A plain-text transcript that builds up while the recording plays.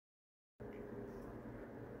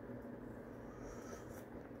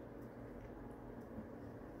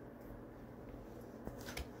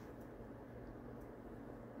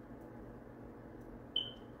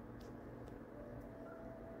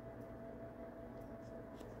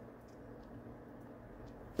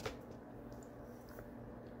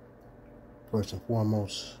First and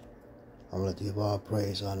foremost, I'm going to give all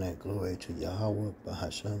praise, honor, and glory to Yahweh,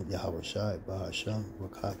 Bahashem, Yahweh Shai, Bahashem,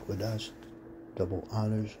 Rakak Kodash. Double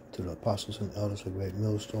honors to the apostles and elders of Great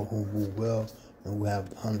Millstone who rule well and who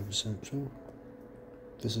have 100% truth.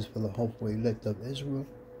 This is for the hopeful elect of Israel.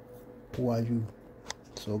 Who are you?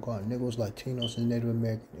 So-called Negroes, Latinos, and Native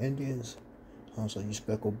American Indians. Also, you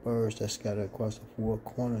speckled birds that scatter across the four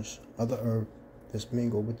corners of the earth that's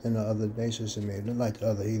mingled within the other nations and may look like the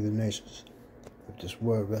other heathen nations. If this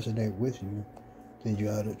word resonates with you, then you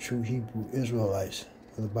are the true Hebrew Israelites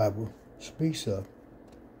that the Bible speaks of.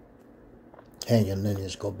 And your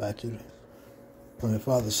lineage go back to from the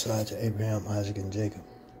father's side to Abraham, Isaac, and Jacob.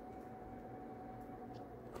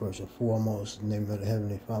 First and foremost, the name of the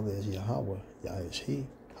Heavenly Father is Yahweh. Yah is He,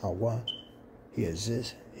 Hawa. He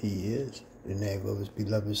exists, He is. The name of His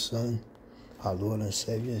beloved Son, our Lord and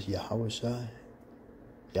Savior, is Yahweh Shai.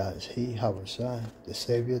 Yah is He, Yahweh Shai, the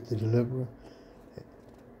Savior, the Deliverer.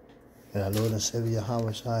 And our Lord and Savior,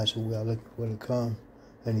 Yahweh Shai, is who we are looking for to come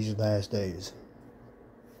in these last days.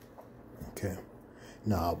 Okay.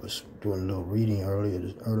 Now, I was doing a little reading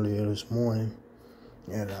earlier this morning,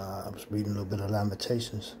 and I was reading a little bit of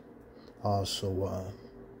Lamentations. Also,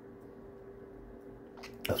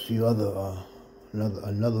 a few other,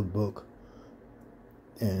 another book,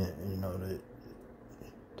 and you know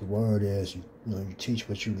the word is you teach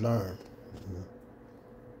what you learn. You know?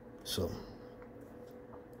 So,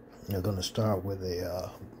 I'm going to start with a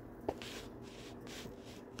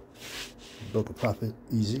book of Prophet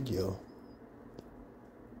Ezekiel.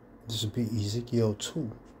 This will be Ezekiel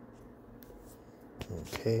 2.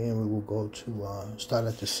 Okay, and we will go to, start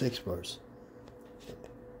at the 6th verse.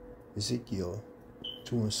 Ezekiel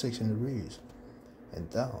 2 and 6, and it reads, "And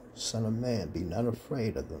thou, son of man, be not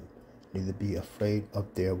afraid of them, neither be afraid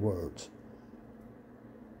of their words.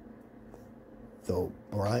 Though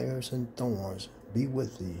briars and thorns be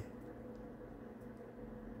with thee,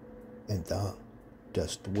 and thou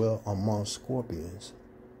dost dwell among scorpions,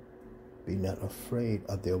 be not afraid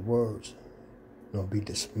of their words, nor be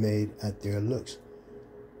dismayed at their looks,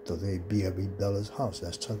 though they be a rebellious house."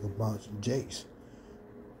 That's talking about Jace.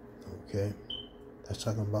 Okay? That's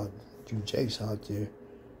talking about you Jace out there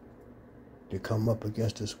to come up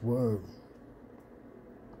against this word.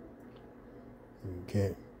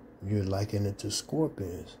 Okay? You're likening it to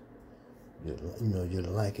scorpions. You're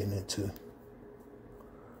likening it to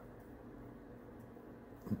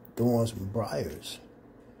thorns and briars.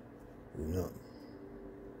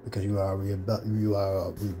 Because you are a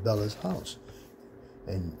rebellious house,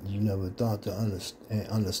 and you never thought to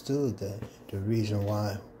understood that the reason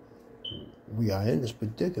why we are in this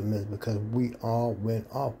predicament is because we all went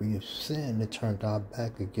off. We have sinned and turned our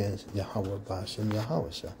back against Yahweh Ba'ashem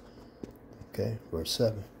Yahweh. Okay, verse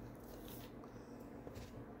 7.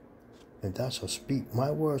 "And thou shalt speak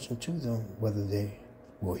my words unto them, whether they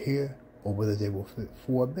will hear or whether they will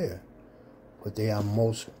forbear, but they are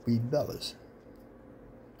most rebellious."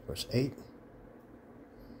 Verse 8.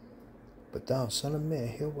 "But thou, son of man,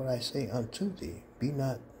 hear what I say unto thee. Be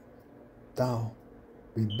not thou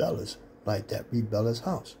rebellious like that rebellious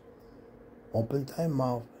house. Open thy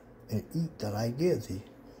mouth and eat that I give thee."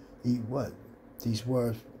 Eat what? These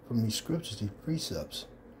words from these scriptures, these precepts.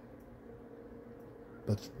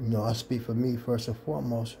 But, I speak for me first and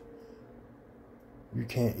foremost. You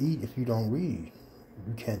can't eat if you don't read.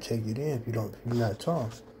 You can't take it in if you're not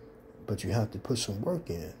taught. But you have to put some work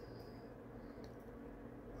in.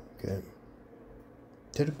 Okay.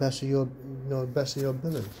 To the best of your, best of your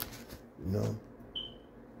ability. You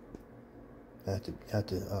have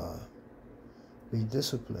to be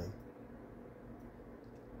disciplined.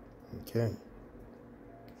 Okay.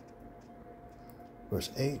 Verse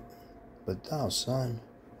 8. "But thou, son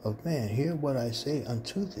of man, hear what I say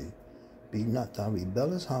unto thee. Be not thou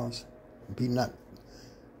rebellious house. Be not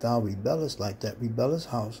thou rebellious like that rebellious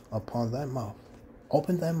house upon thy mouth.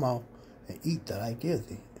 Open thy mouth and eat that I give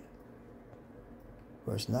thee."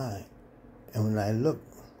 Verse 9. "And when I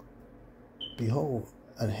looked, behold,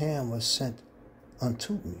 a hand was sent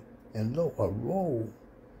unto me, and lo, a roll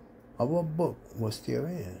of a book was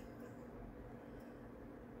therein.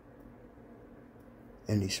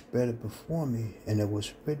 And he spread it before me, and it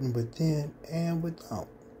was written within and without.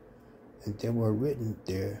 And there were written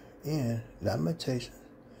therein lamentation,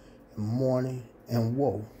 and mourning, and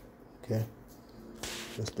woe." Okay?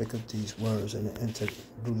 Let's look at these words in the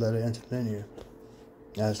blue letter interlinear,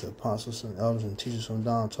 as the apostles and elders and teachers from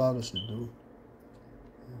down taught us to do.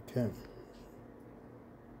 Okay.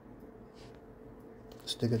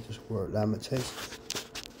 Let's look at this word, lamentation.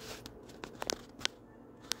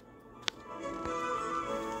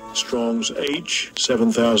 Strong's H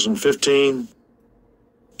 7015.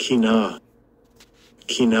 Kina.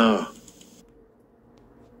 Kina.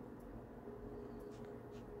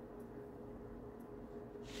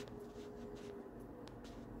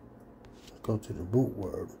 Go to the root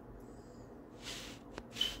word.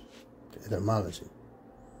 The etymology.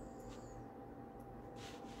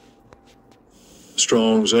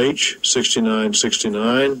 Strong's H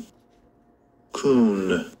 6969.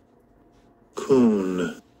 Coon.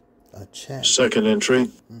 Coon. A chant. Second entry.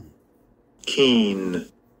 Keen.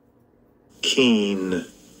 Keen.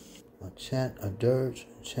 A chant, a dirge,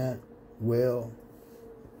 chant, wail,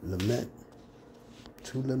 lament,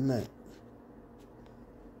 to lament.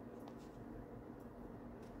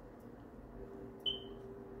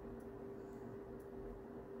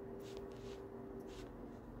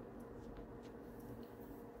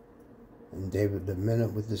 And David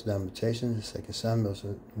lamented with this lamentation, 2 Samuel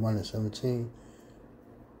 1:17.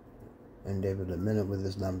 And David lamented with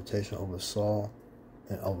this lamentation over Saul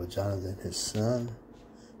and over Jonathan his son.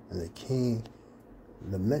 And the king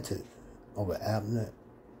lamented over Abner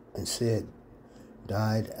and said,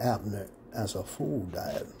 died Abner as a fool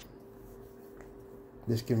died.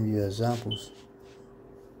 This giving you examples.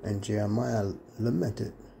 And Jeremiah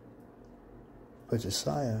lamented for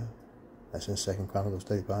Josiah. That's in 2 Chronicles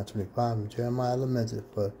 35:25. And Jeremiah lamented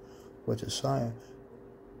for Josiah.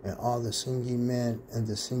 And all the singing men and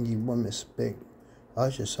the singing women spake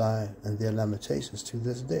of Josiah and their lamentations to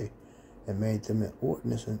this day, and made them an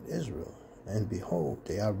ordinance in Israel. And behold,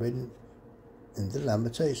 they are written in the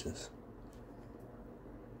lamentations.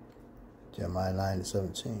 Jeremiah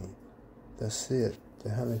 9:17. Thus said the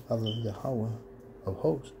Heavenly Father Yahweh of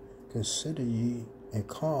hosts, consider ye and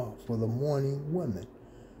call for the mourning women,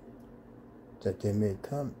 that they may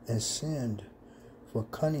come, and send for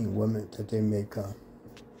cunning women, that they may come.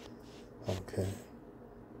 Okay.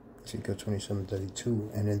 Ezekiel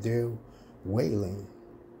 27:32. And in their wailing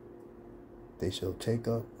they shall take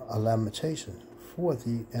up a lamentation for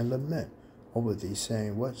thee, and lament over thee,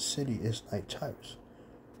 saying, what city is like Tyrus,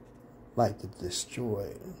 like the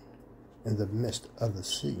destroyed in the midst of the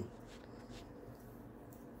sea?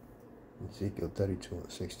 Ezekiel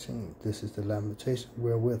 32:16. This is the lamentation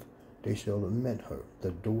wherewith they shall lament her.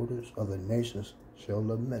 The daughters of the nations shall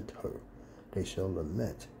lament her. They shall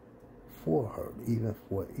lament for her, even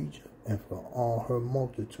for Egypt, and for all her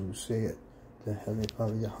multitude, said the Heavenly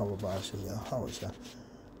Father Yahweh Ba'ashem Yahweh.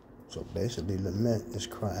 So basically, lament is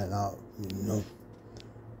crying out,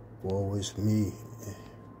 woe is me.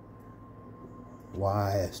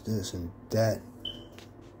 Why is this and that?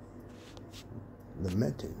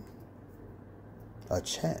 Lamenting. A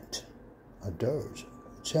chant, a dirge,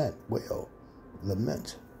 a chant, wail,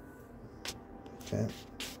 lament. Okay?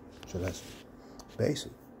 So that's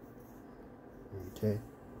basic. Okay?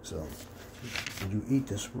 So when you eat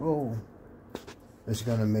this roll, it's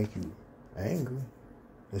going to make you angry.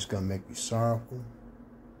 It's going to make you sorrowful.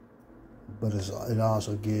 But it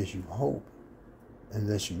also gives you hope and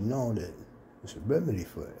lets you know that it's a remedy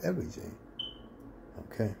for everything.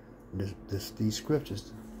 Okay? These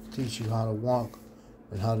scriptures teach you how to walk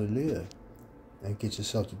and how to live and get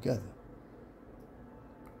yourself together.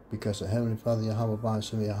 Because the Heavenly Father Yahweh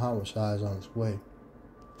Ba'ashem Yahweh is on his way.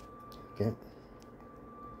 Okay?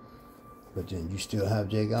 But then you still have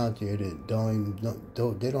Jake out there that don't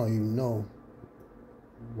even know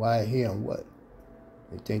why, here, and what.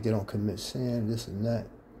 They think they don't commit sin, this and that.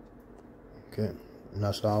 Okay? And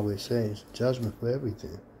that's what I always say, it's judgment for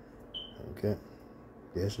everything. Okay?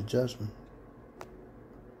 There's a judgment.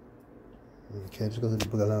 Okay, let's go to the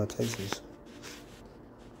book of Lamentations.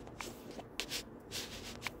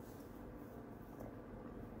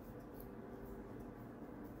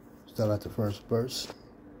 Start at the first verse.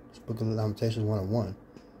 Book of Lamentations 1:1.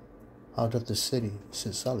 How doth the city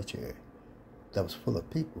sit solitary, that was full of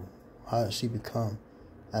people? How does she become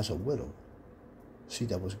as a widow? She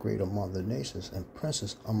that was great among the nations and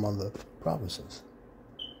princess among the provinces.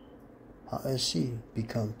 How has she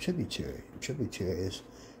become tributary? Tributary is,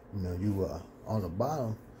 you are on the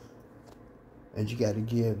bottom, and you got to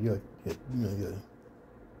give your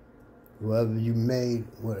whatever you made,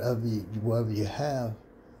 whatever you have,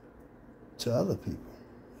 to other people.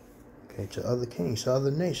 Okay, to other kings, to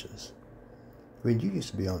other nations. When you used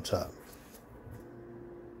to be on top.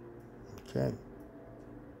 Okay.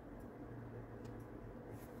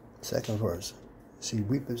 Second verse. She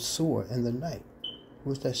weepeth sore in the night.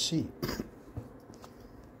 Who's that she?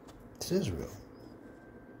 It's Israel.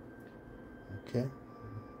 Okay.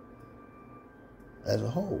 As a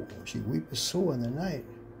whole, she weepeth sore in the night.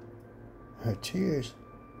 Her tears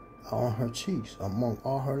are on her cheeks. Among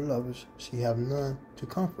all her lovers, she have none to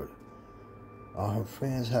comfort her. All her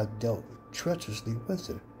friends have dealt treacherously with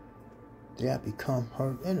her. They have become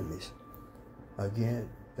her enemies. Again,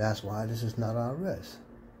 that's why this is not our rest.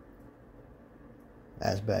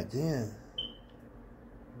 As back then,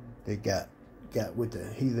 they got with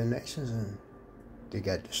the heathen nations and they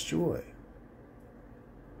got destroyed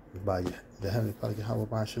by the Heavenly Father Yahweh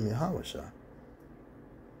B'Hashem Yahweh.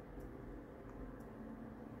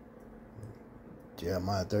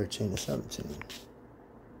 Jeremiah 13-17.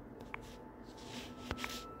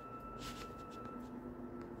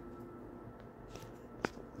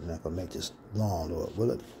 I'm not going to make this long, Lord,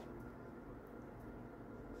 will it?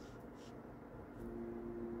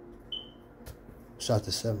 Start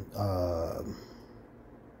the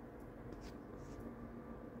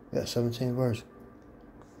 17 verse.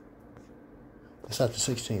 Let's start the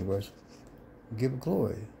 16 verse. Give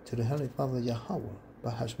glory to the Heavenly Father Yahweh,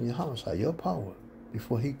 B'Hashem Yahweh, your power,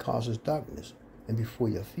 before he causes darkness, and before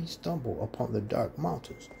your feet stumble upon the dark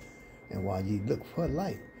mountains. And while ye look for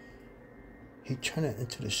light, he turn it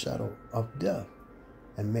into the shadow of death,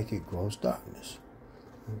 and make it gross darkness.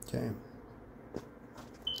 Okay.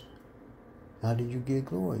 How do you get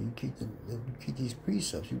glory? You keep these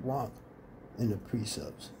precepts. You walk in the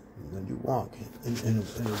precepts. When you walk in the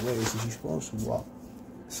ways that you're supposed to walk,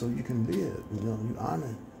 so you can live. You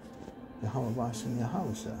honor Yahweh B'Hashem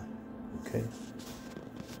Yahweh. Okay.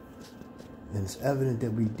 And it's evident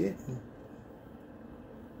that we didn't,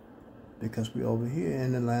 because we're over here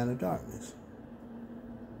in the land of darkness.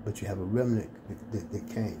 But you have a remnant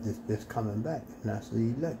that's coming back, and that's the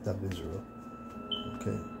elect of Israel.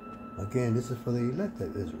 Okay. Again, this is for the elect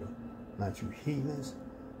of Israel, not you heathens.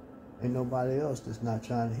 Ain't nobody else that's not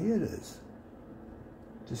trying to hear this.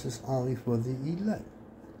 This is only for the elect.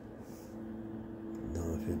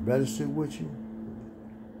 If it registered with you,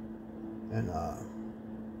 and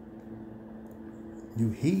you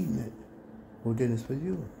heeding it, well, then it's for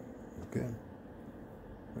you. Okay.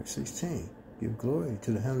 Verse 16. Give glory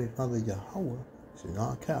to the Heavenly Father Yahweh, it's in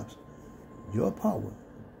all caps, your power,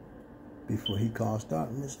 before he caused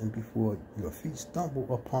darkness, and before your feet stumble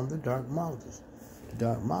upon the dark mountains. The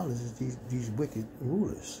dark mountains is these wicked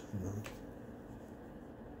rulers,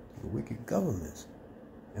 the wicked governments.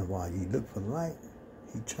 And while ye look for light,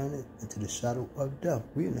 he turned it into the shadow of death.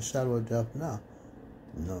 We're in the shadow of death now.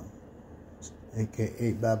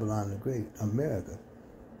 AKA Babylon the Great, America.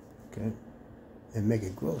 Okay? And make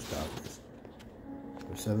it gross darkness.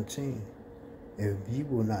 Verse 17. If ye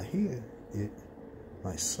will not hear it,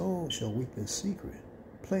 my soul shall weep in secret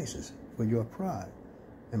places for your pride,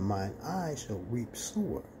 and mine eyes shall weep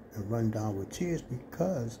sore and run down with tears,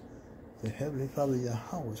 because the Heavenly Father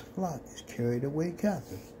Yahweh's flock is carried away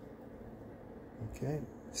captive. Okay?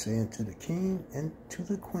 Saying to the king and to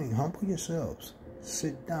the queen, humble yourselves,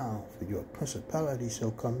 sit down, for your principality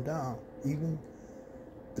shall come down, even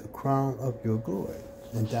the crown of your glory.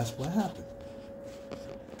 And that's what happened.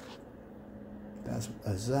 That's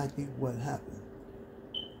exactly what happened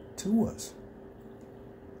to us.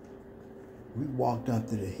 We walked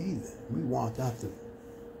after the heathen. We walked after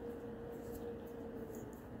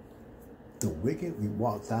the wicked. We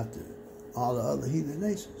walked after all the other heathen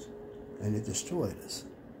nations, and it destroyed us.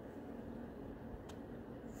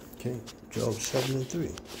 Okay, Job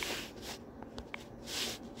 7:3.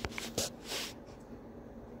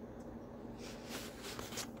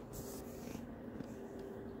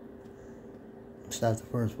 Start the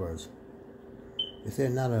first verse. Is there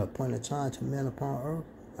not an appointed time to men upon earth?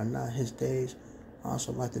 Are not his days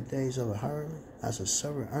also like the days of a hireling? As a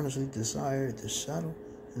servant earnestly desired the shadow,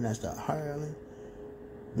 and as the hireling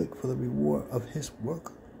look for the reward of his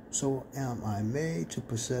work, so am I made to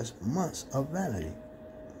possess months of vanity.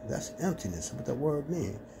 That's emptiness, what that word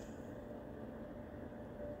means.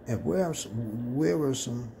 And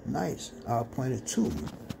wearisome nights are appointed to me.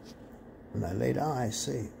 When I lay down, I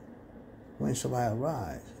say, when shall I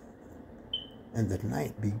arise? And the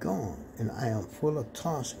night be gone, and I am full of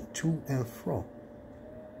tossing to and fro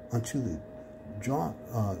unto the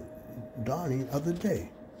dawning of the day.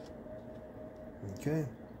 Okay?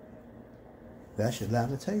 That's your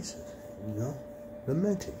lamentation,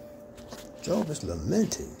 lamenting. Job is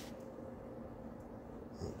lamenting.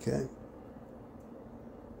 Okay?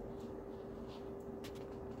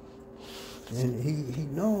 And he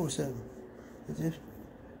knows that, let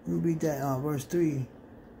me read that verse 3,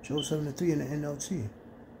 Job 7:3 in the NLT.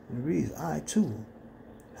 And it reads, I too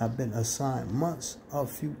have been assigned months of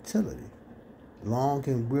futility, long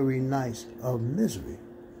and weary nights of misery.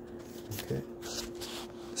 Okay?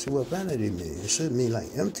 See what vanity means? It should mean like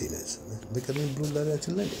emptiness. Look at the blue letter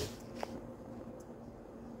to Lincoln.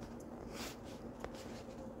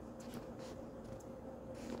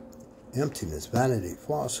 Emptiness, vanity,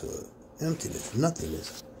 falsehood, emptiness,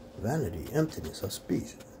 nothingness, vanity, emptiness of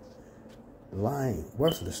speech, lying,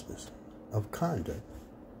 worthlessness of conduct.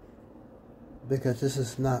 Because this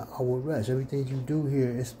is not our rest. Everything you do here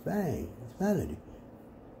is vain. It's vanity.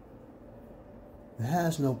 It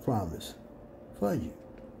has no promise for you.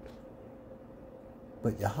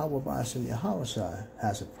 But Yahweh Ba'ashem Yahweh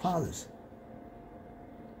has a promise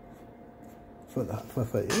for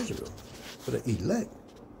Israel, for the elect.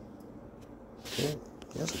 Okay?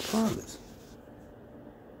 That's a promise.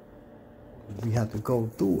 We have to go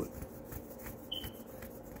through it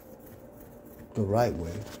the right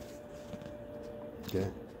way. Okay?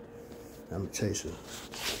 Lamentation.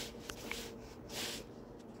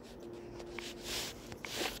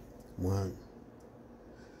 1,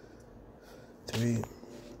 3,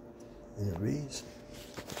 and it reads,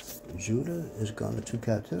 Judah is gone into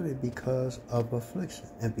captivity because of affliction,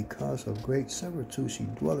 and because of great servitude she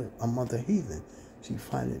dwelleth among the heathen. She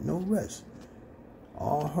findeth no rest.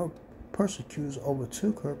 All her persecutors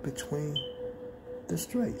overtook her between the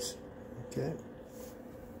straits. Okay?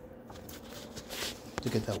 To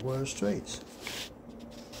get that word straits.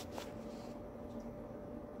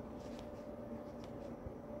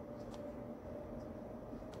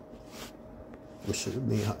 Which should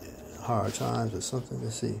be hard times or something to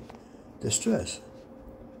see. Distress.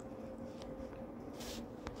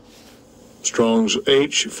 Strong's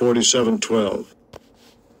H 4712.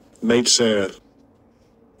 Meitzer.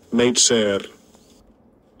 Meitzer.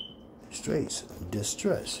 Straits.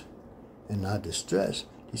 Distress. And not distress.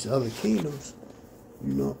 These other kingdoms,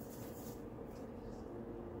 you know,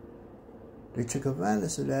 they took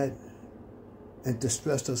advantage of that and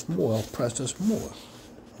distressed us more, oppressed us more.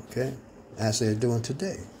 Okay? As they're doing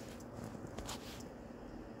today.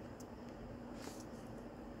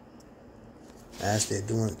 As they're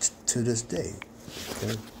doing to this day.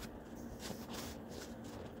 Okay?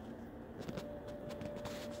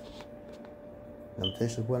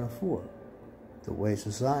 Lamentation 1 and 4. The ways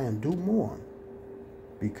of Zion do mourn,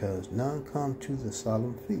 because none come to the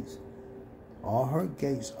solemn feast. All her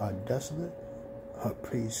gates are desolate, her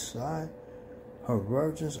priests sigh, her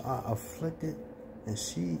virgins are afflicted, and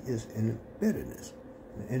she is in bitterness.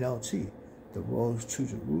 The NLT, the roads to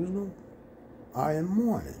Jerusalem are in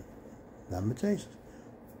mourning. Lamentations.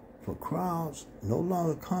 For crowds no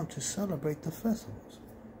longer come to celebrate the festivals.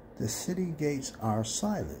 The city gates are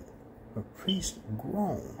silent. Her priests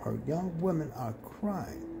groan. Her young women are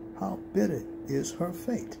crying. How bitter is her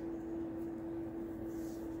fate.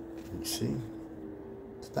 You see?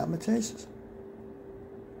 It's Lamentations.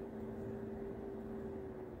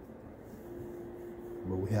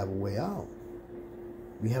 But we have a way out.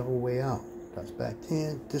 We have a way out. That's back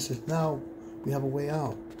then. This is now. We have a way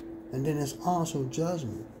out. And then there's also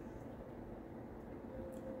judgment.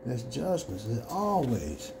 There's judgments. There's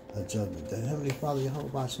always a judgment. The Heavenly Father,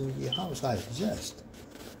 Yahweh is just.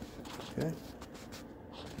 Okay?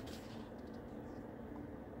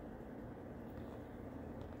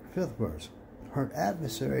 Fifth verse. Her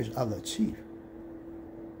adversaries are the chief.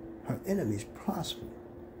 Her enemies prosper.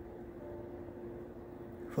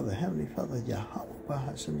 For the Heavenly Father,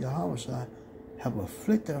 Yahweh have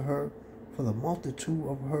afflicted her for the multitude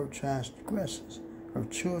of her transgressions. Her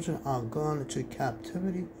children are gone into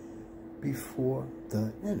captivity before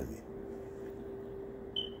the enemy.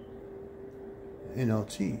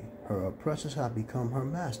 NLT, her oppressors have become her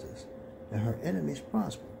masters, and her enemies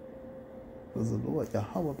prosper. For the Lord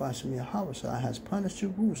Yahweh has punished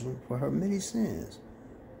Jerusalem for her many sins.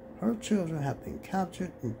 Her children have been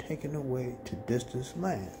captured and taken away to distant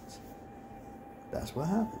lands. That's what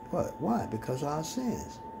happened. What? Why? Because of our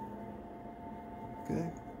sins.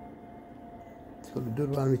 Okay? Let's go to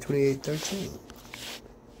Deuteronomy 28:13.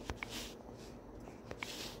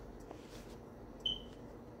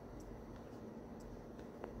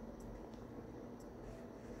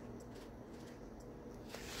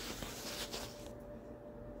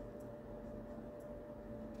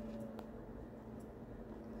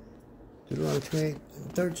 Deuteronomy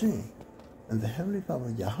 28:13. And the Heavenly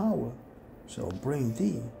Father Yahweh shall bring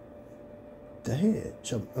thee the head.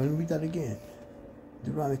 Let me read that again.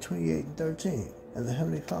 Deuteronomy 28:13. And the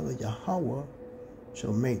Heavenly Father Yahweh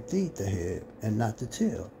shall make thee the head and not the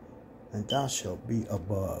tail, and thou shalt be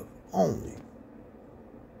above only,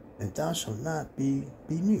 and thou shalt not be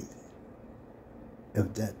beneath,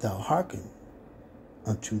 if that thou hearken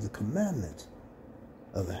unto the commandments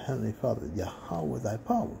of the Heavenly Father Yahweh thy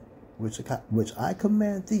power, which I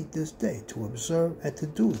command thee this day to observe and to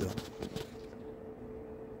do them.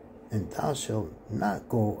 And thou shalt not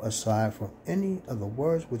go aside from any of the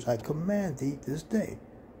words which I command thee this day,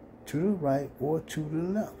 to the right or to the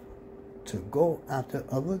left, to go after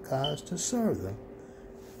other gods to serve them.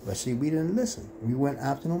 But see, we didn't listen. We went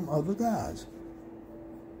after them other gods.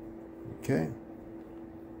 Okay?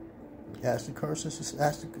 Ask the curses.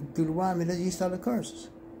 Ask the Deuteronomy that ye saw the curses.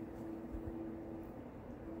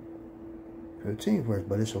 15th verse.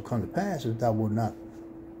 But it shall come to pass, if thou wilt not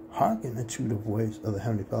hearken unto the voice of the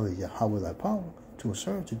Heavenly Father Yahweh thy power, to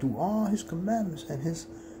observe, to do all his commandments and his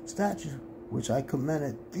statutes, which I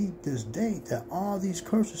commanded thee this day, that all these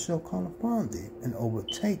curses shall come upon thee and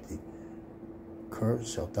overtake thee.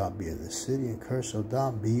 Cursed shalt thou be in the city, and cursed shalt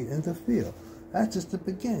thou be in the field. That's just the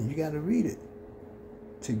beginning. You got to read it.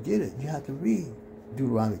 To get it, you have to read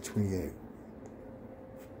Deuteronomy 28.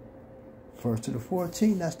 1st to the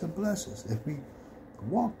 14th, that's the blessings. If we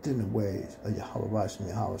walked in the ways of Yahweh and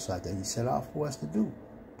Yahweh that he set out for us to do,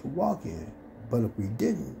 to walk in. But if we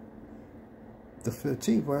didn't, the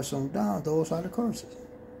 15th verse on down, those are the curses.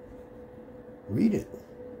 Read it.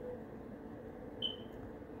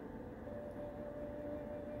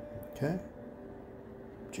 Okay?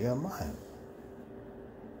 Jeremiah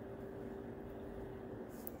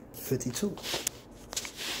 52.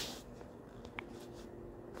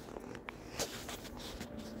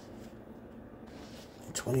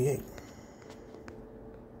 And 28.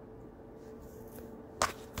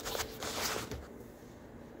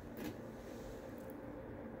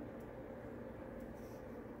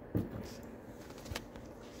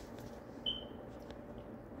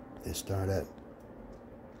 They start at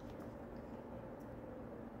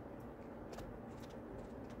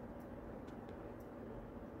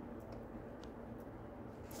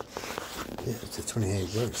it's the 28th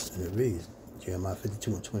verse, and it reads, Jeremiah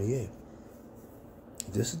 52 and 28.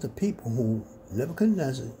 This is the people who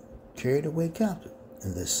Nebuchadnezzar carried away captive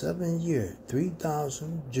in the 7th year,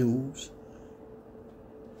 3,000 Jews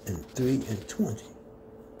and 3 and 20.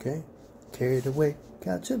 Okay? Carried away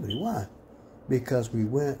captivity. Why? Because we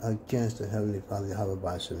went against the Heavenly Father Yahweh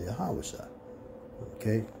by Yahweh.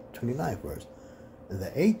 Okay? 29th verse. In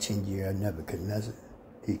the 18th year of Nebuchadnezzar,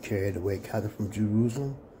 he carried away captive from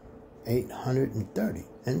Jerusalem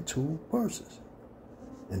 832 persons.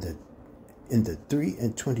 In the 3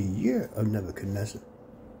 and 20 year of Nebuchadnezzar,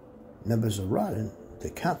 Nebuzaradan, the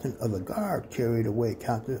captain of the guard, carried away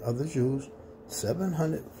captive of the Jews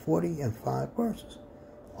 745 persons.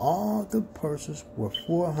 All the persons were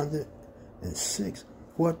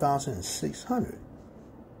 4,600.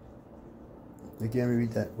 Again, we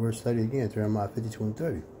read that word study again, Jeremiah 52 and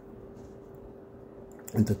 30.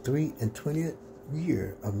 In the 3 and 20th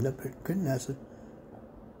year of Nebuchadnezzar,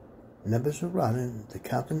 Nebuzaradan, the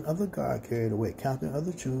captain of the guard, carried away captain of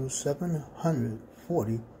the Jews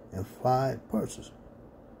 745 persons.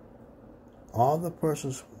 All the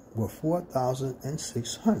persons were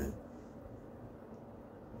 4,600.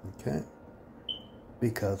 Okay?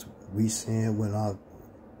 Because we sin when our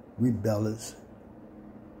rebellious,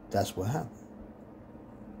 that's what happened.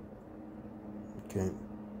 Okay?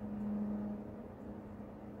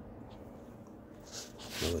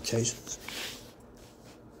 Limitations.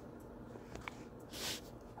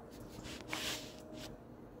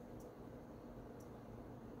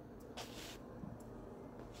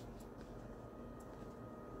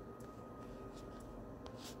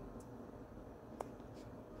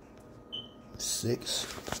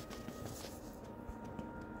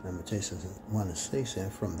 Lamentations 1 and 6,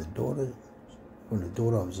 and from the daughter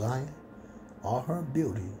of Zion, all her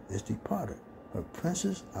beauty is departed. Her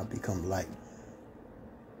princes are become like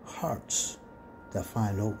harts that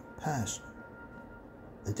find no pasture,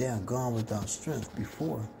 and they are gone without strength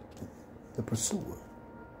before the pursuer.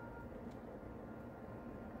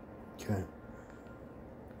 Okay.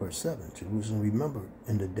 Verse 7, Jerusalem remembered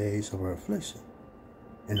in the days of her affliction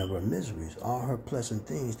and of her miseries all her pleasant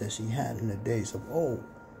things that she had in the days of old,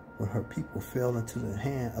 when her people fell into the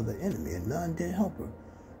hand of the enemy, and none did help her.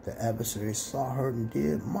 The adversaries saw her and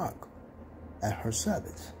did mock at her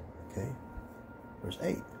Sabbaths. Okay. Verse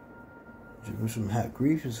 8, Jerusalem had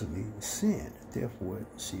grievously sinned, therefore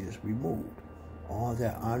she is removed. All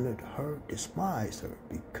that honored her despised her,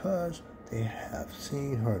 because they have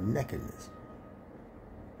seen her nakedness.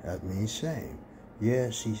 That means shame.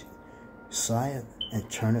 Yes, she sigheth and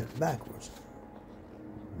turneth backwards.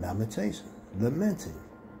 Lamentation, lamenting.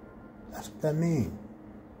 That's what that means.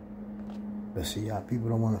 But see, how people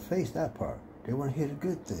don't want to face that part. They want to hear the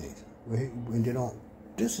good things. When they don't,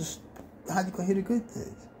 this is how you going to hear the good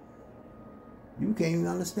things. You can't even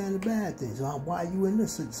understand the bad things. Why are you in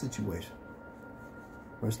this situation?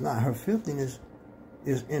 Verse 9, her filthiness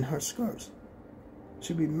is in her skirts.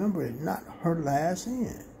 She remembered not her last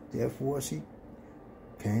sin. Therefore she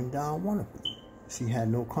came down wonderfully. She had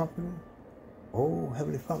no company O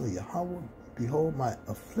Heavenly Father, Yahweh, behold my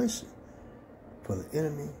affliction, for the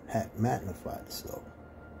enemy had magnified itself.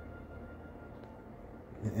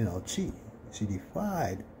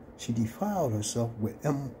 She defiled herself with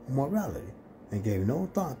immorality and gave no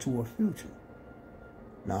thought to her future.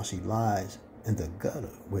 Now she lies in the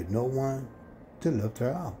gutter with no one to lift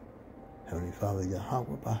her out. Heavenly Father,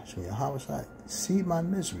 Yahweh, see my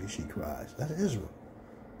misery, she cries. That's Israel.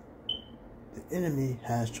 The enemy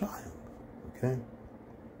has triumphed. Okay?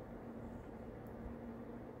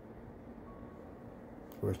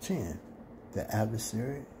 Verse 10, the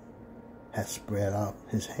adversary has spread out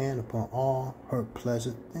his hand upon all her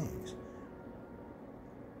pleasant things.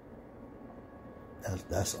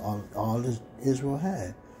 That's all that Israel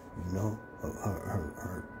had.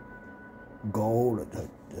 Her gold,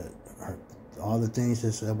 all the things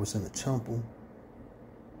that was in the temple,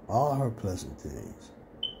 all her pleasant things.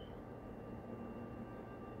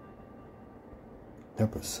 Her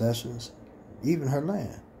possessions, even her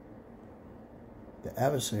land. The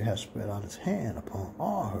adversary has spread out his hand upon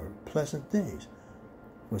all her pleasant things,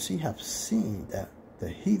 for she hath seen that the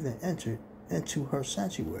heathen entered into her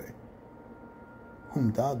sanctuary,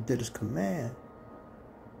 whom thou didst command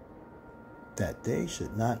that they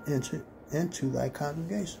should not enter into thy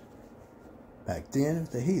congregation. Back then,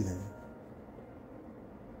 the heathen,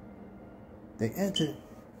 they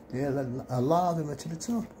allowed them into the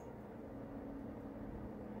temple.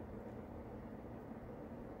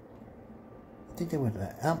 I think they were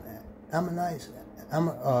the Ammonites,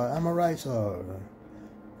 Amorites, or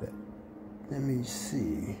let me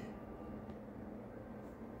see.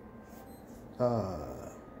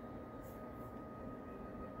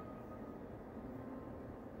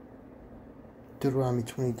 Deuteronomy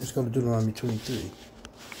 20. Let's go to Deuteronomy 23.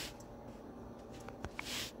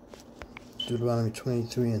 Deuteronomy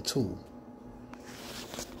 23 and 2.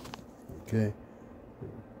 Okay.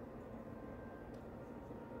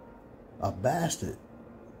 A bastard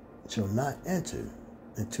shall not enter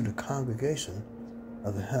into the congregation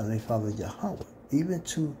of the Heavenly Father Yahweh, even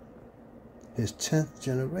to his 10th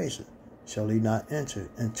generation shall he not enter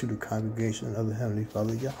into the congregation of the Heavenly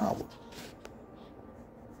Father Yahweh.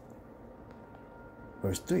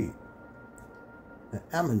 Verse 3, an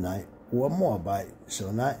Ammonite or a Moabite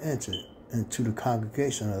shall not enter into the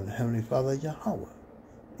congregation of the Heavenly Father Yahweh,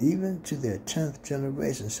 even to their 10th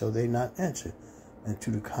generation shall they not enter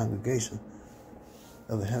into the congregation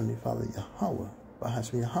of the Heavenly Father Yahweh,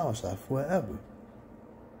 Bahashem Yahweh, forever.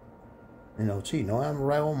 No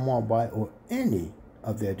Amorite or Moabite or any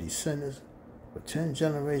of their descendants for 10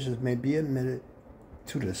 generations may be admitted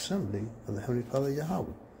to the assembly of the Heavenly Father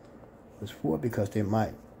Yahweh. Verse 4, because they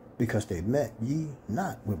met ye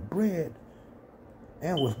not with bread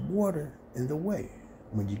and with water in the way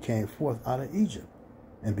when ye came forth out of Egypt,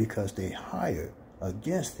 and because they hired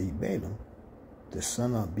against thee Balaam, the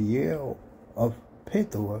son of Beer of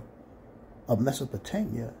Pethor of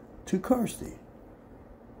Mesopotamia, to curse thee.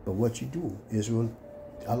 But what you do, Israel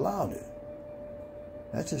allowed it.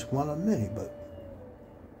 That's just one of many, but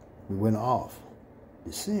we went off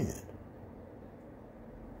the sin.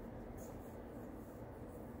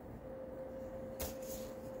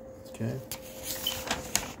 Okay?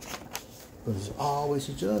 But it's always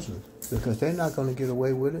a judgment, because they're not going to get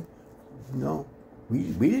away with it.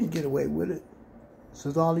 We didn't get away with it.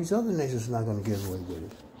 So all these other nations are not going to get away with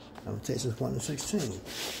it. Lamentations 1 and 16.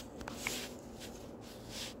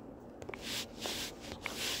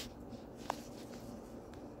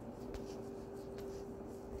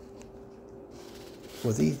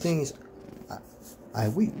 For these things I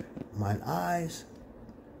weep, mine eyes.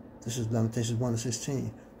 This is Lamentations 1 and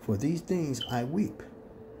 16. For these things I weep,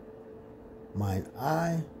 mine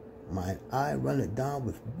eye runneth down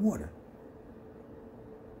with water.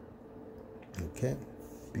 Okay?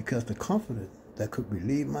 Because the comforter that could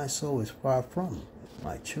relieve my soul is far from me.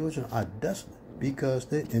 My children are desolate because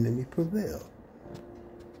the enemy prevailed.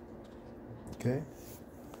 Okay?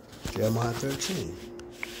 Jeremiah 13.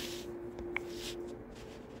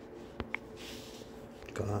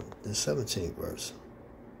 Go on, the 17th verse.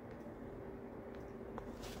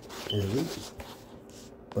 And it reads,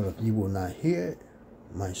 but if you will not hear it,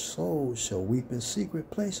 my soul shall weep in secret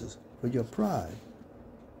places for your pride,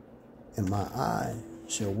 and my eye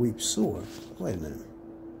shall weep sore. Wait a minute.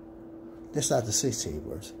 That's not the 16th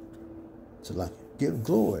verse. So give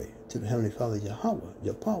glory to the Heavenly Father Yahweh,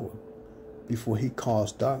 your power, before he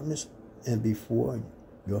caused darkness and before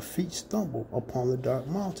your feet stumble upon the dark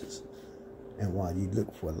mountains. And while you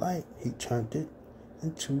look for light, he turned it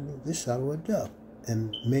into the shadow of death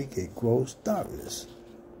and make it gross darkness.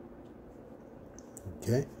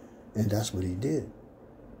 Okay? And that's what he did.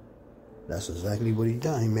 That's exactly what he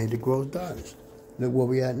done. He made the gross darkness. Look where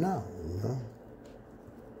we at now, you know.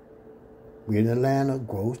 We're in the land of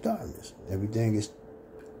gross darkness. Everything is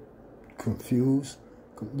confused.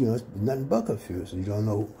 You know, it's nothing but confused. You don't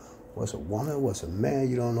know what's a woman, what's a man.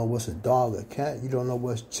 You don't know what's a dog, a cat. You don't know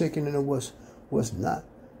what's chicken and what's not.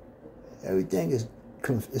 Everything is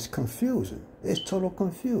confusing. It's total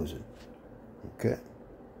confusion. Okay?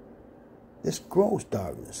 It's gross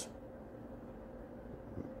darkness.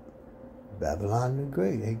 Babylon the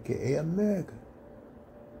Great, a.k.a. America.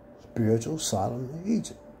 Spiritual Sodom and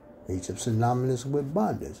Egypt. Egypt synonymous with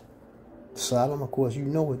bondage. Sodom, of course, you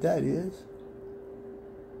know what that is.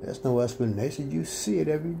 There's no explanation. You see it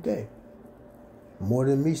every day. More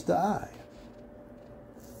than meets the eye.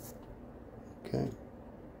 Okay?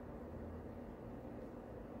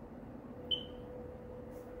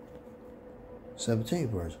 '17th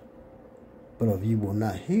verse. But if you will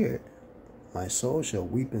not hear it, my soul shall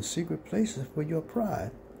weep in secret places for your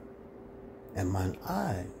pride, and mine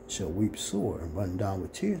eye shall weep sore and run down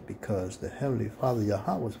with tears, because the heavenly Father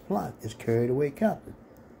Yahweh's flock is carried away captive.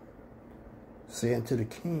 Say unto the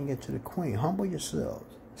king and to the queen, humble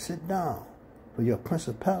yourselves, sit down, for your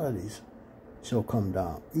principalities shall come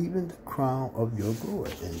down, even the crown of your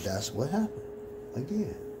glory. And that's what happened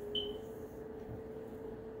again.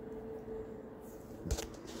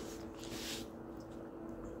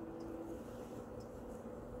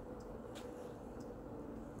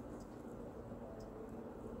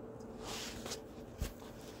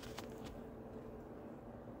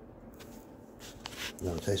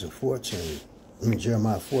 Lamentation 14.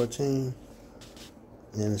 Jeremiah 14.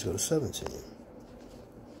 And then let's go to 17.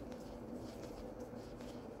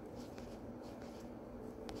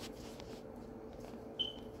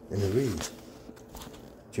 And it reads,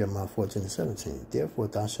 Jeremiah 14 and 17. Therefore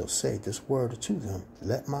thou shalt say this word to them,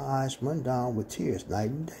 let my eyes run down with tears night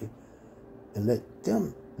and day, and let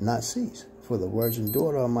them not cease. For the virgin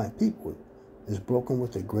daughter of my people is broken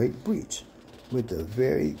with a great breach, with a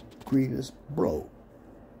very grievous blow.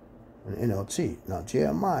 In NLT. Now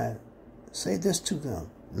Jeremiah, say this to them,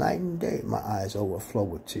 night and day my eyes overflow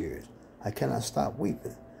with tears. I cannot stop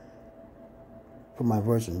weeping. For my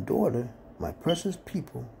virgin daughter, my precious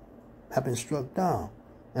people, have been struck down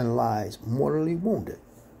and lies mortally wounded.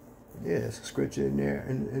 Yeah, it's a scripture in there,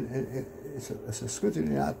 and it's a scripture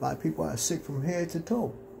in there. My people are sick from head to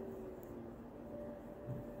toe.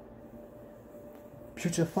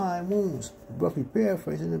 Putrefying wounds, roughly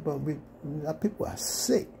paraphrasing it, but our people are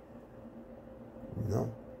sick. You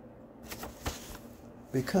know,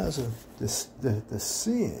 because of this, the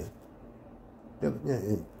sin,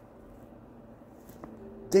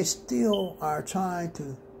 they still are trying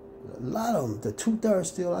to, a lot of them, the 2/3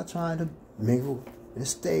 still are trying to mingle and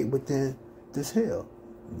stay within this hell,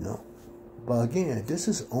 you know. But again, this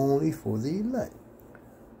is only for the elect.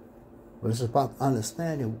 But it's about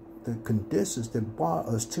understanding the conditions that brought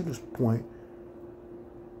us to this point,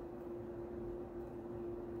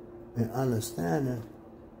 and understanding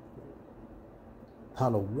how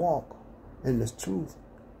to walk in this truth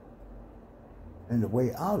and the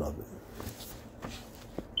way out of it.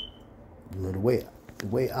 You know, the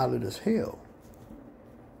way out of this hell.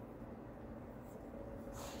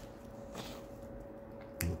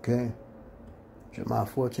 Okay? Jeremiah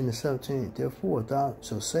 14 and 17. Therefore thou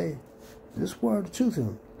shalt say this word to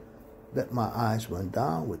them, let my eyes run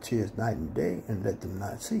down with tears night and day, and let them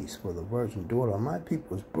not cease. For the virgin daughter of my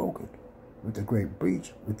people is broken with a great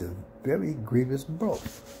breach, with a very grievous blow.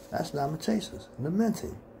 That's Lamentations,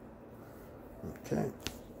 lamenting. Okay.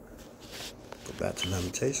 Go back to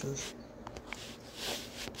Lamentations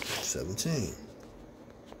 17.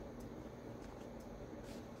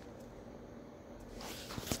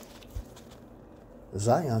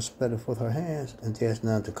 Zion spreadeth forth her hands, and there is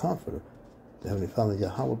none to comfort her. The Heavenly Father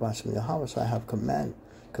Yahweh Bashem Yahweh, I have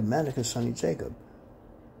commanded concerning Jacob,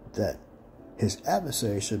 that his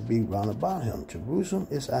adversary should be round about him. Jerusalem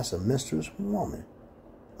is as a minstrel's woman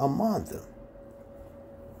among them.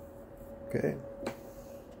 Okay?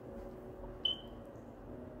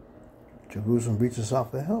 Jerusalem reaches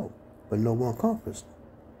out for help, but no one comforts.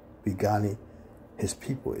 Beguiling his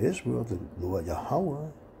people Israel, the Lord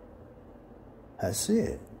Yahweh has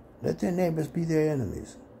said, let their neighbors be their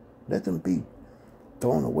enemies. Let them be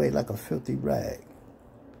thrown away like a filthy rag.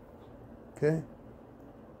 Okay?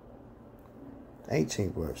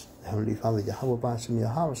 18th verse. Heavenly Father Yahweh Bashem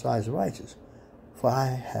Yahweh is righteous, for I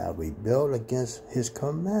have rebelled against his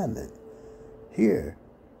commandment. Hear,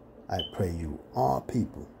 I pray you, all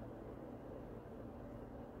people,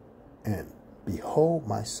 and behold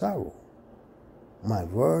my sorrow. My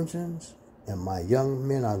virgins and my young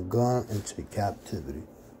men are gone into captivity.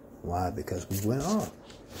 Why? Because we went off.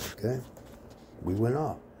 Okay? We went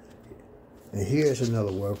off. And here's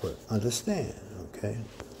another word for understand. Okay?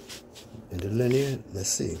 In the linear, let's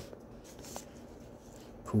see.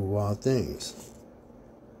 Prove all things.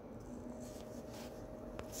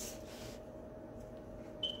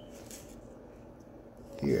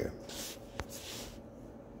 Here.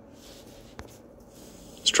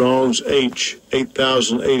 Strong's H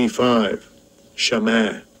 8085.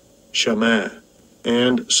 Shammah. Shammah.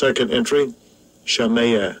 And second entry,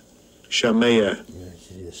 Shammah. Shammah.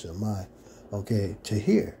 Yes, Shammah. Okay, to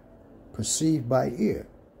hear. Perceived by ear.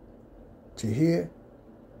 To hear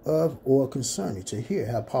of or concerning. To hear.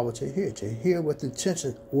 Have power to hear. To hear with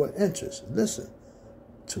intention or interest. Listen.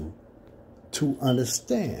 To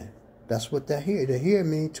understand. That's what that hear. To hear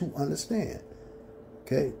means to understand.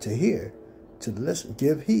 Okay, to hear. To listen.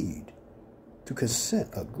 Give heed. To consent,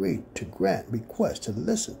 agree, to grant, request, to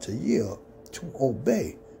listen, to yield, to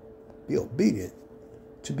obey, be obedient,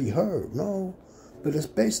 to be heard. No, but it's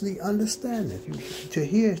basically understanding. To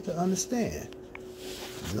hear is to understand.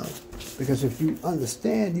 You know, because if you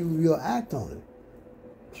understand, you'll act on it.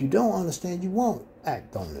 If you don't understand, you won't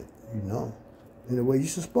act on it. You know, in the way you're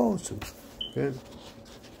supposed to. Okay.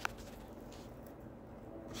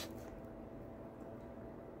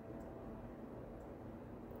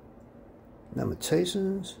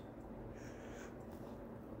 Lamentations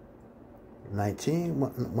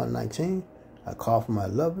 119. I call for my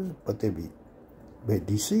lovers, but they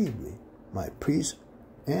deceived me. My priests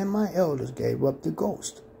and my elders gave up the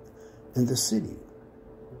ghost in the city,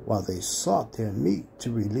 while they sought their meat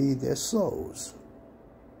to relieve their souls.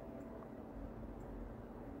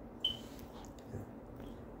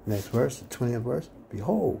 Next verse, the 20th verse.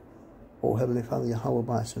 Behold, O Heavenly Father, Yahweh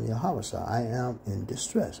Ba'ashem Yahweh, I am in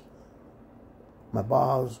distress. My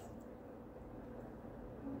bowels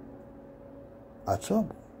are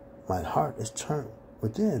troubled. My heart is turned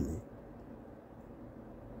within me.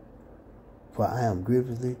 For I am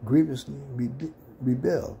grievously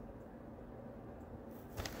rebelled.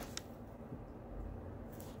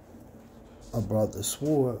 Abroad the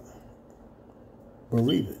sword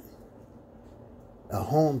bereaved. At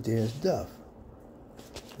home there is death.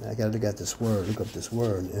 I gotta look at this word, look up this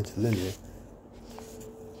word in interlinear,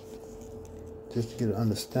 just to get an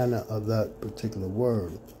understanding of that particular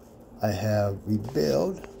word. I have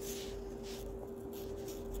rebelled.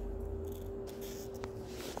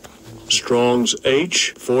 Strong's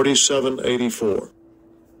H 4784.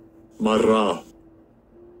 Marah.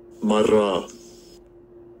 Marah.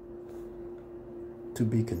 To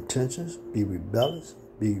be contentious, be rebellious,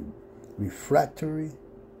 be refractory,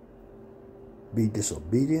 be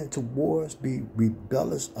disobedient towards, be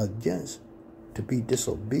rebellious against, to be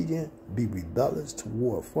disobedient, be rebellious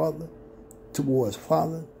towards Father, towards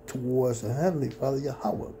the Heavenly Father,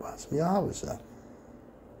 Yahweh, Yahweh.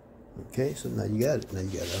 Okay, so now you got it. Now you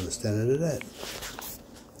got an understanding of that.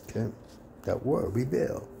 Okay, that word,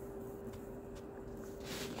 rebel.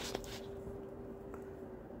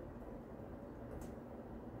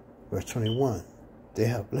 Verse 21. They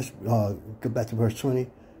have, let's go back to verse 20.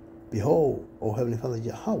 Behold, O Heavenly Father,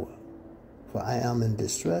 Yahweh, for I am in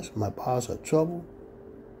distress, my bowels are troubled,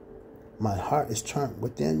 my heart is turned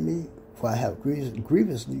within me, for I have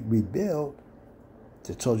grievously rebelled.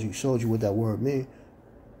 Showed you what that word means.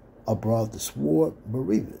 Abroad the sword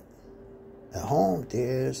bereaved. At home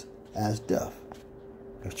there is as death.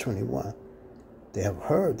 Verse 21. They have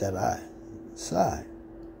heard that I sigh.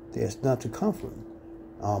 There is none to comfort me.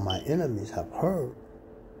 All my enemies have heard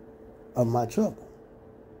of my trouble.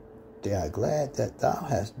 They are glad that thou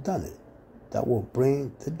hast done it. That will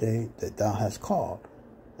bring the day that thou hast called,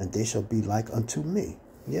 and they shall be like unto me.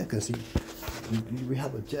 Yeah, because we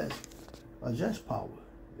have a just power.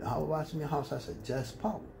 How watching your house has a just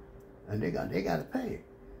power, and they got to pay.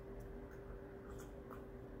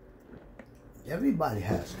 Everybody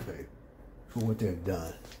has to pay for what they've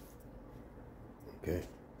done. Okay.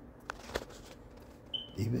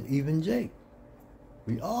 Even Jake.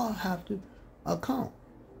 We all have to account.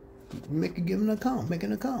 Give an account. Make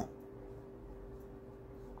an account.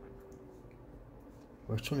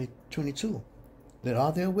 Verse 22. Let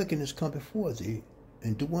all their wickedness come before thee,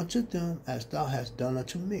 and do unto them as thou hast done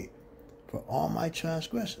unto me, for all my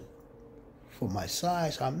transgressions. For my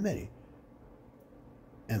sighs are many,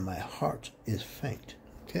 and my heart is faint.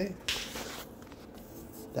 Okay?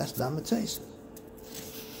 That's lamentation.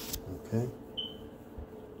 Okay?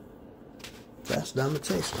 That's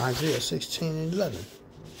lamentation. Isaiah 16 and 11.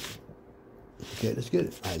 Okay, let's get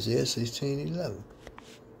it. Isaiah 16 and 11.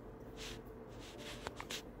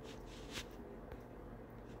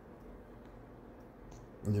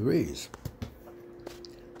 And it reads,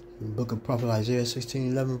 In the book of Prophet Isaiah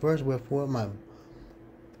 16:11 verse, wherefore my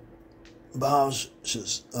vows should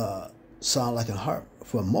sound like a harp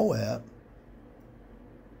for Moab,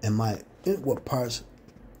 and my inward parts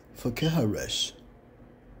for Keharesh.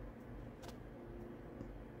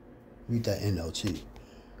 Read that NLT.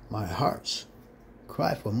 My heart's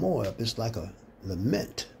cry for Moab is like a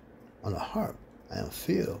lament on a harp. I am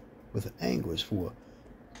filled with anguish for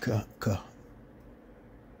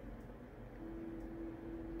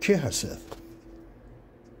Kirhaseth.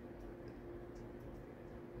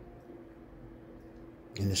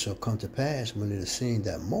 And it shall come to pass when it is seen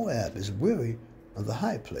that Moab is weary of the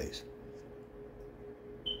high place,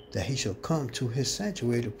 that he shall come to his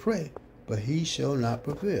sanctuary to pray, but he shall not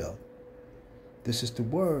prevail. This is the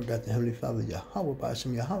word that the Heavenly Father Yahweh by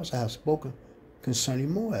Hashem Yahweh have spoken concerning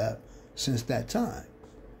Moab since that time.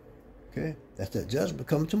 Okay? That's the judgment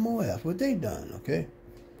coming to Moab. What they done, okay?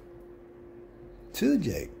 To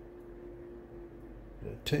Jake.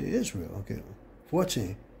 To Israel, okay?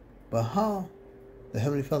 14. But how the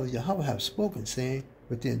Heavenly Father Yahweh have spoken, saying,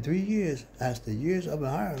 within 3 years, as the years of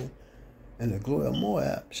Ireland, and the glory of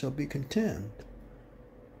Moab shall be contemned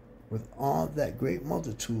with all that great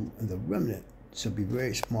multitude, and the remnant shall be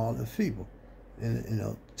very small and feeble. And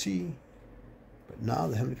NLT. But now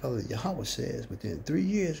the Heavenly Father Yahweh says, within 3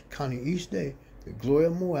 years, counting each day, the glory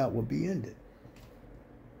of Moab will be ended.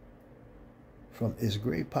 From its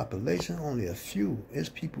great population, only a few, its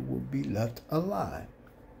people will be left alive.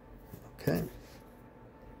 Okay?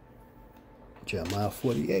 Jeremiah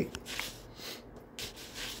 48.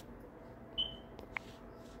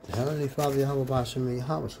 The Heavenly Father Yahweh Bashim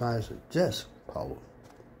Yahweh tries to suggest power.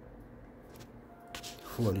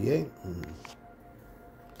 48 and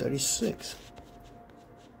 36.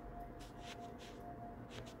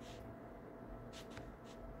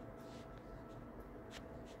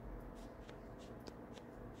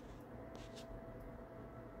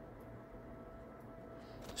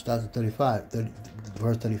 Starts at 35,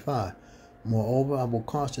 verse 35. Moreover, I will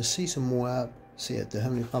cause to cease in Moab, saith the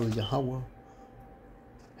Heavenly Father Yahweh,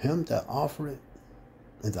 him that offereth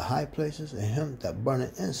in the high places, and him that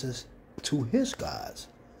burneth incense to his gods.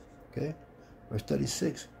 Okay? Verse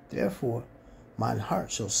 36. Therefore, mine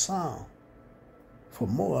heart shall sound for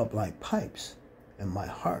Moab like pipes, and my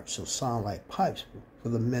heart shall sound like pipes for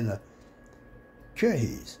the men of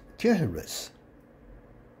Keharis,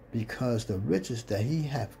 because the riches that he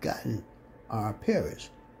hath gotten are perished.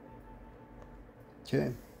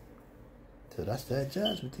 Okay? So that's that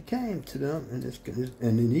judgment that came to them, and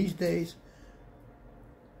in these days,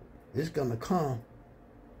 it's going to come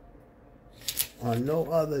on no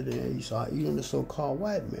other than Esau, even the so-called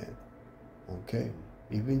white man. Okay?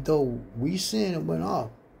 Even though we sinned and went off,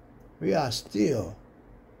 we are still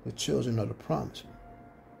the children of the promise.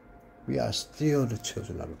 We are still the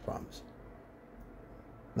children of the promise.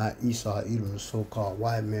 Not Esau, even the so-called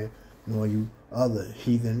white man, nor you other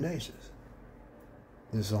heathen nations.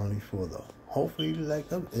 This is only for the hopefully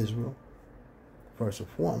elect of Israel, first and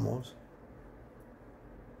foremost.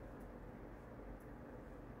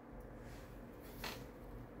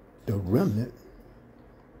 The remnant,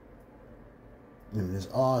 and when it's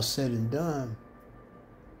all said and done,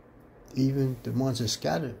 even the ones that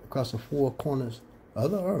scattered across the four corners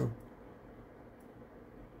of the earth,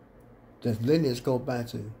 that lineage go back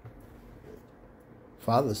to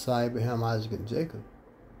father's side, Abraham, Isaac, and Jacob.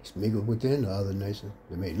 It's mingled within the other nations.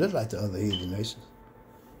 They may look like the other heathen nations.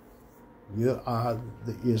 You are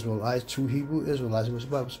the Israelites, true Hebrew Israelites, which the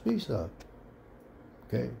Bible speaks of.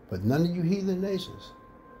 Okay? But none of you heathen nations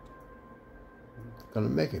gonna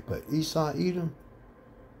make it. But Esau, Edom,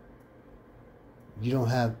 you don't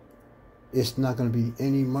have, it's not gonna be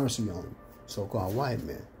any mercy on so-called white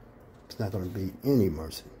men. It's not gonna be any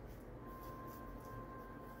mercy.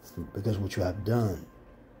 Because what you have done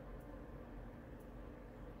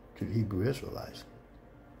to the Hebrew Israelites.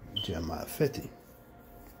 Jeremiah 50.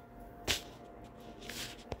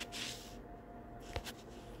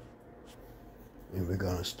 And we're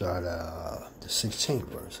going to start the 16th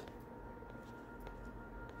verse.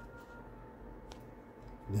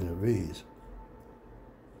 Then it reads,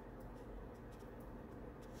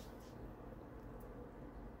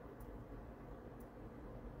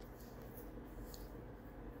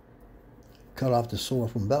 cut off the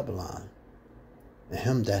sword from Babylon, and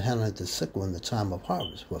him that handleth the sickle in the time of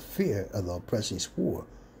harvest, for fear of the oppressing sword.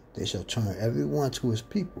 They shall turn every one to his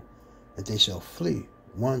people, and they shall flee,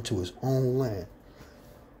 one to his own land.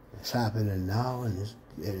 It's happening now, and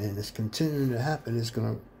it's continuing to happen. It's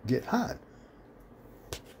going to get hot.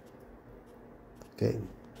 Okay,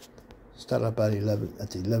 start up at the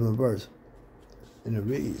 11th verse, and it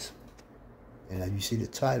reads, And now you see the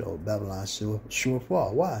title, Babylon sure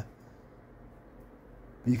fall. Why?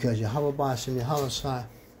 Because Yahweh Ba'ashem Yahweh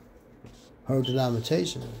heard the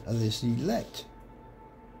lamentation of his elect.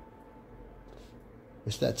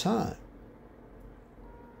 It's that time.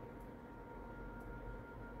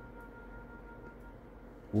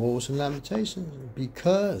 Woes and lamentations,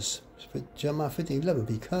 because, Jeremiah 15:11,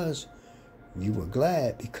 because you were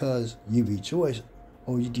glad, because you rejoiced,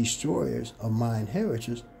 O ye destroyers of mine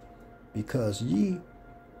heritage, because ye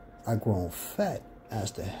are grown fat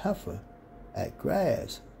as the heifer at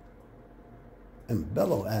grass, and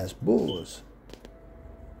bellow as bulls.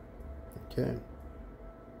 Okay.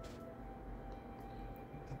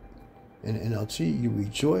 In NLT, you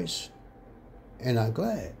rejoice and are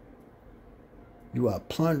glad. You are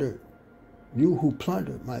plundered. You who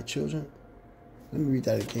plundered my children. Let me read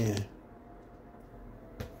that again.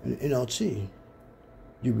 In NLT,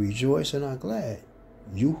 you rejoice and are glad.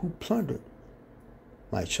 You who plundered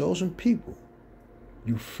my chosen people.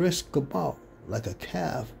 You frisk about like a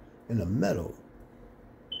calf in a meadow,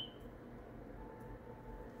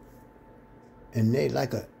 and neigh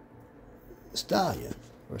like a stallion.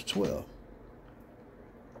 Verse 12.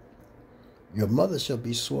 Your mother shall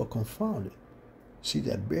be sore confounded. See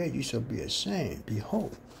that bed, you shall be ashamed.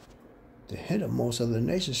 Behold, the hindermost of the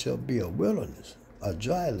nations shall be a wilderness, a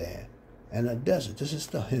dry land, and a desert. This is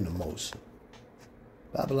the hindermost.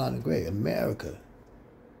 Babylon the Great, America,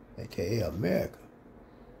 a.k.a. America.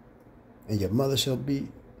 And your mother shall be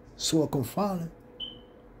sore confounded.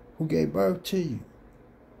 Who gave birth to you?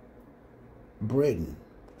 Britain.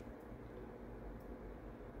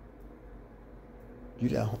 You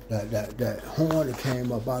that horn that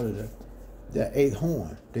came up out of that eighth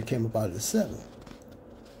horn that came up out of the seventh.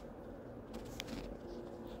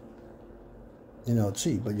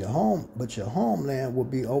 But your homeland will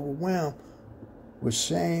be overwhelmed with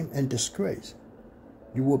shame and disgrace.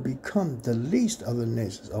 You will become the least of the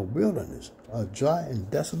nations, a wilderness, a dry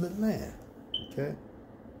and desolate land. Okay?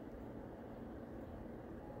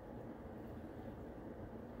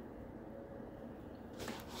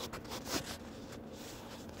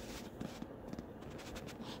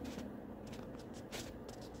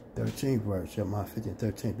 Verse, Jeremiah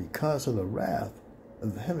 15:13. Because of the wrath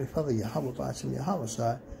of the Heavenly Father, Yahweh Ba'ashem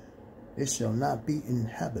Yahweh, it shall not be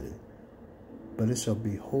inhabited, but it shall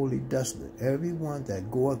be wholly desolate. Everyone that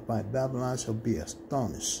goeth by Babylon shall be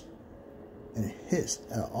astonished and hissed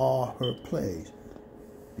at all her plagues.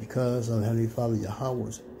 Because of Heavenly Father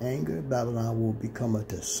Yahweh's anger, Babylon will become a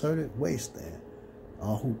deserted wasteland.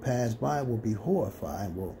 All who pass by will be horrified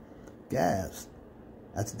and will gasp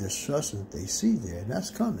at the destruction they see there. And that's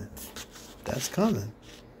coming. That's coming.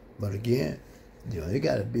 But again, it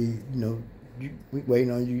got to be, we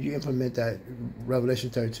waiting on you. You implement that Revelation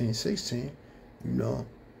 13:16, and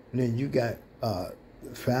then you got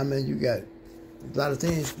famine, you got a lot of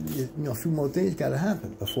things, a few more things got to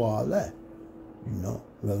happen before all that.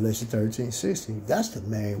 Revelation 13:16, that's the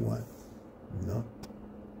main one,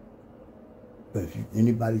 But if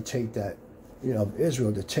anybody take that, of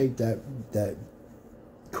Israel, to take that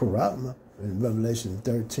Karama in Revelation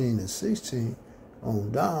 13 and 16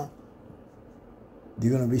 on down,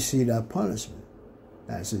 you're going to receive that punishment.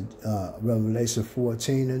 That's in Revelation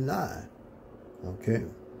 14 and 9. Okay?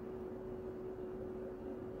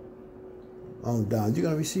 On down, you're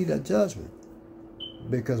going to receive that judgment.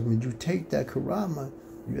 Because when you take that Karama,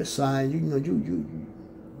 you're sign, you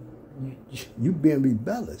being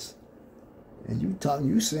rebellious. And you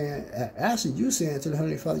saying to the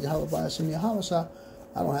Heavenly Father, Yahweh Ba'ashem Yahweh,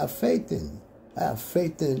 I don't have faith in you. I have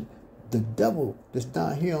faith in the devil that's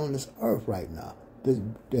down here on this earth right now.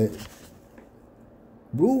 That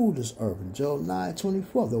rule this earth in Job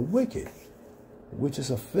 9:24, the wicked, which is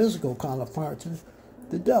a physical counterpart to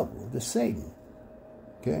the devil, the Satan.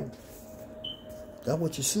 Okay? That's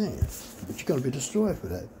what you're saying. But you're going to be destroyed for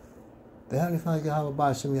that. The Heavenly Father Yahweh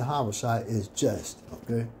Ba'ashem Yahweh is just.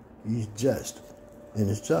 Okay? He's just in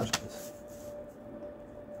his justice.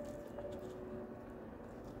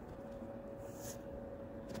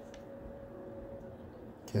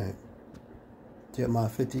 Okay. Jeremiah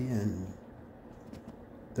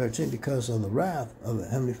 15:13, because of the wrath of the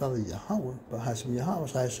Heavenly Father Yahweh, Ba'ashem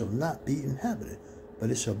Yahweh shall not be inhabited, but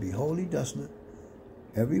it shall be wholly desolate.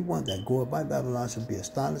 Every one that goeth by Babylon shall be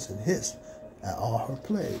astonished and hissed at all her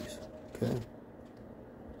plagues. Okay.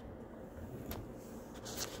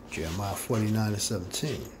 Jeremiah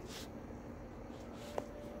 49:17.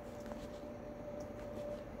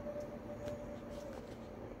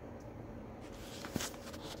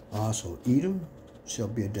 Also, Edom shall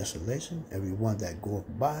be a desolation. Every one that goeth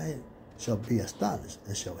by it shall be astonished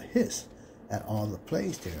and shall hiss at all the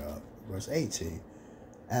plagues thereof. Verse 18.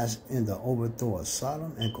 As in the overthrow of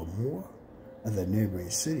Sodom and Gomorrah and the neighboring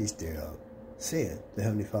cities thereof, said the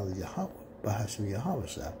Heavenly Father Yahweh, Bahasham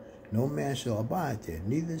Yahweh, no man shall abide there,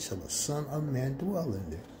 neither shall the Son of Man dwell in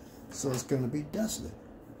there. So it's going to be desolate.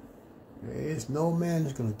 There is no man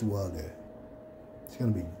that's going to dwell there. It's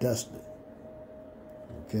going to be desolate.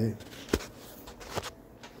 Okay?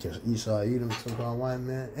 Just Esau, Edom, so-called white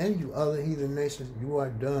man, and you other heathen nations, you are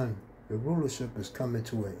done. Your rulership is coming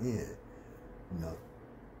to an end. You know,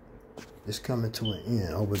 it's coming to an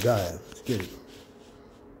end. Obadiah, let's get it.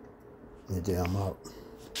 And then I'm out.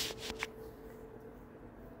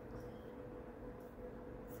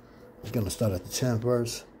 We're going to start at the 10th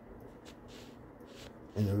verse.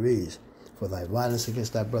 And it reads, for thy violence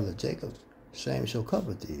against thy brother Jacob, shame shall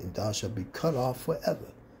cover thee, and thou shalt be cut off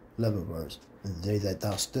forever. 11th verse. And the day that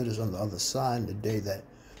thou stoodest on the other side, and the day that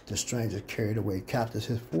the stranger carried away captives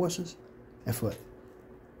his forces,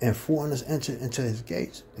 and foreigners entered into his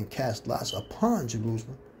gates, and cast lots upon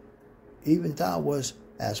Jerusalem, even thou wast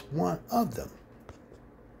as one of them.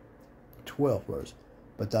 12th verse.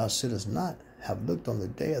 But thou shouldest not have looked on the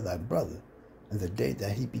day of thy brother, and the day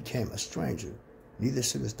that he became a stranger, neither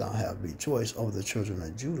shouldest thou have rejoiced over the children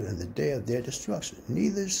of Judah in the day of their destruction,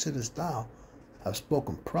 neither shouldest thou have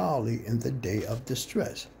spoken proudly in the day of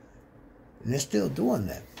distress. And they're still doing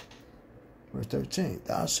that. Verse 13,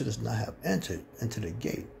 thou shouldest not have entered into the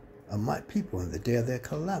gate of my people in the day of their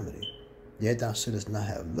calamity. Yet thou shouldest not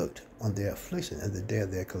have looked on their affliction in the day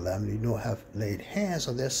of their calamity, nor have laid hands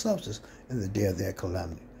on their substance in the day of their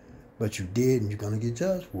calamity. But you did, and you're going to get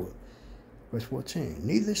judged for it. Verse 14,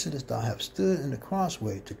 neither shouldest thou have stood in the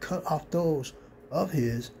crossway to cut off those of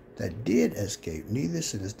his that did escape, neither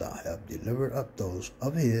shouldest thou have delivered up those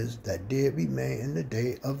of his that did remain in the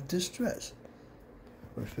day of distress.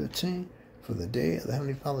 Verse 15, for the day of the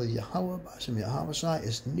Heavenly Father Yahweh, Bashem Yahweh,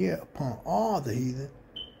 is near upon all the heathen.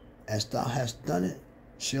 As thou hast done it,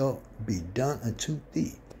 shall be done unto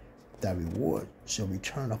thee. Thy reward shall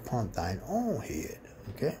return upon thine own head.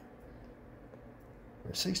 Okay?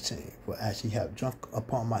 Verse 16, for as ye have drunk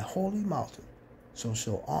upon my holy mountain, so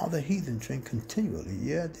shall all the heathen drink continually.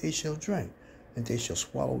 Yeah, they shall drink, and they shall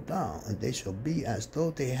swallow down, and they shall be as though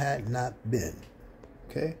they had not been.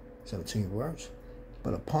 Okay? 17th verse.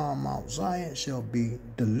 But upon Mount Zion shall be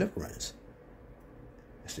deliverance.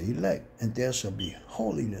 It's the elect, and there shall be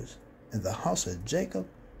holiness, and the house of Jacob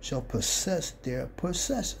shall possess their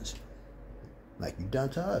possessions. Like you done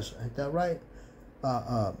to us. Ain't that right?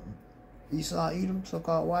 Esau, Edom,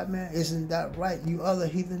 so-called white man. Isn't that right, you other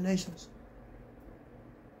heathen nations?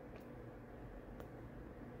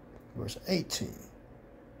 Verse 18.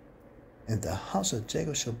 And the house of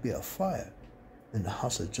Jacob shall be a fire, and the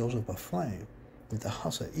house of Joseph a flame, and the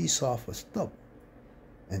house of Esau for stubble.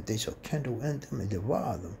 And they shall kindle in them and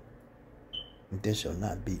devour them. And there shall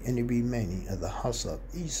not be any remaining of the house of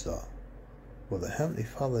Esau. For the Heavenly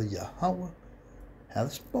Father Yahweh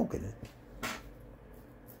hath spoken it.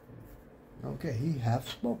 Okay, he hath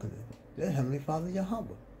spoken it. The Heavenly Father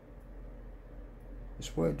Yahweh.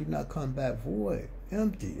 His word do not come back void,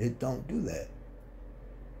 empty. It don't do that.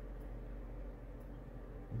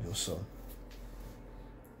 You know, so.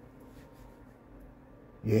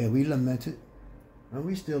 Yeah, we lamented. And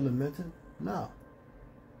we still lamenting now.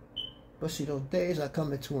 But see, those days are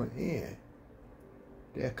coming to an end.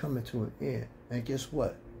 They're coming to an end. And guess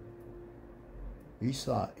what?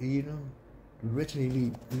 Esau, Edom,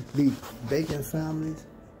 richly elite bacon families,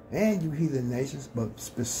 and you heathen nations, but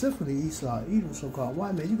specifically Esau, Edom, so-called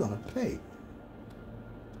white man, you're going to pay.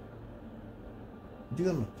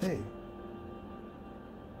 You're going to pay.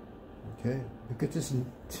 Okay? Because this is...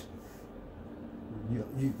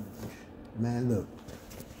 Man, look.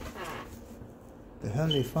 The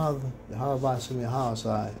Heavenly Father, the Harabah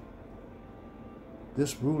Household,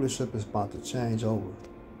 this rulership is about to change over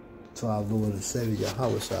to our Lord and Savior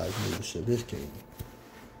Yahweh's leadership, this kingdom.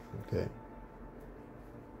 Okay?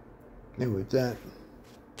 And with that,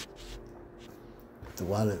 the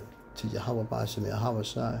water to Yahweh Bashem Yahweh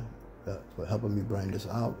for helping me bring this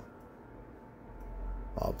out.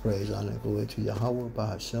 All praise, honor, and glory to Yahweh,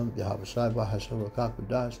 Bahashem, Yahweh Shai, Bahashem,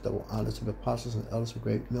 Rakakadash, double honor to the apostles and elders of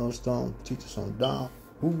great millstone, teachers on down,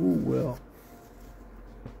 who will.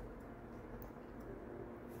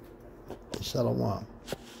 Shalom.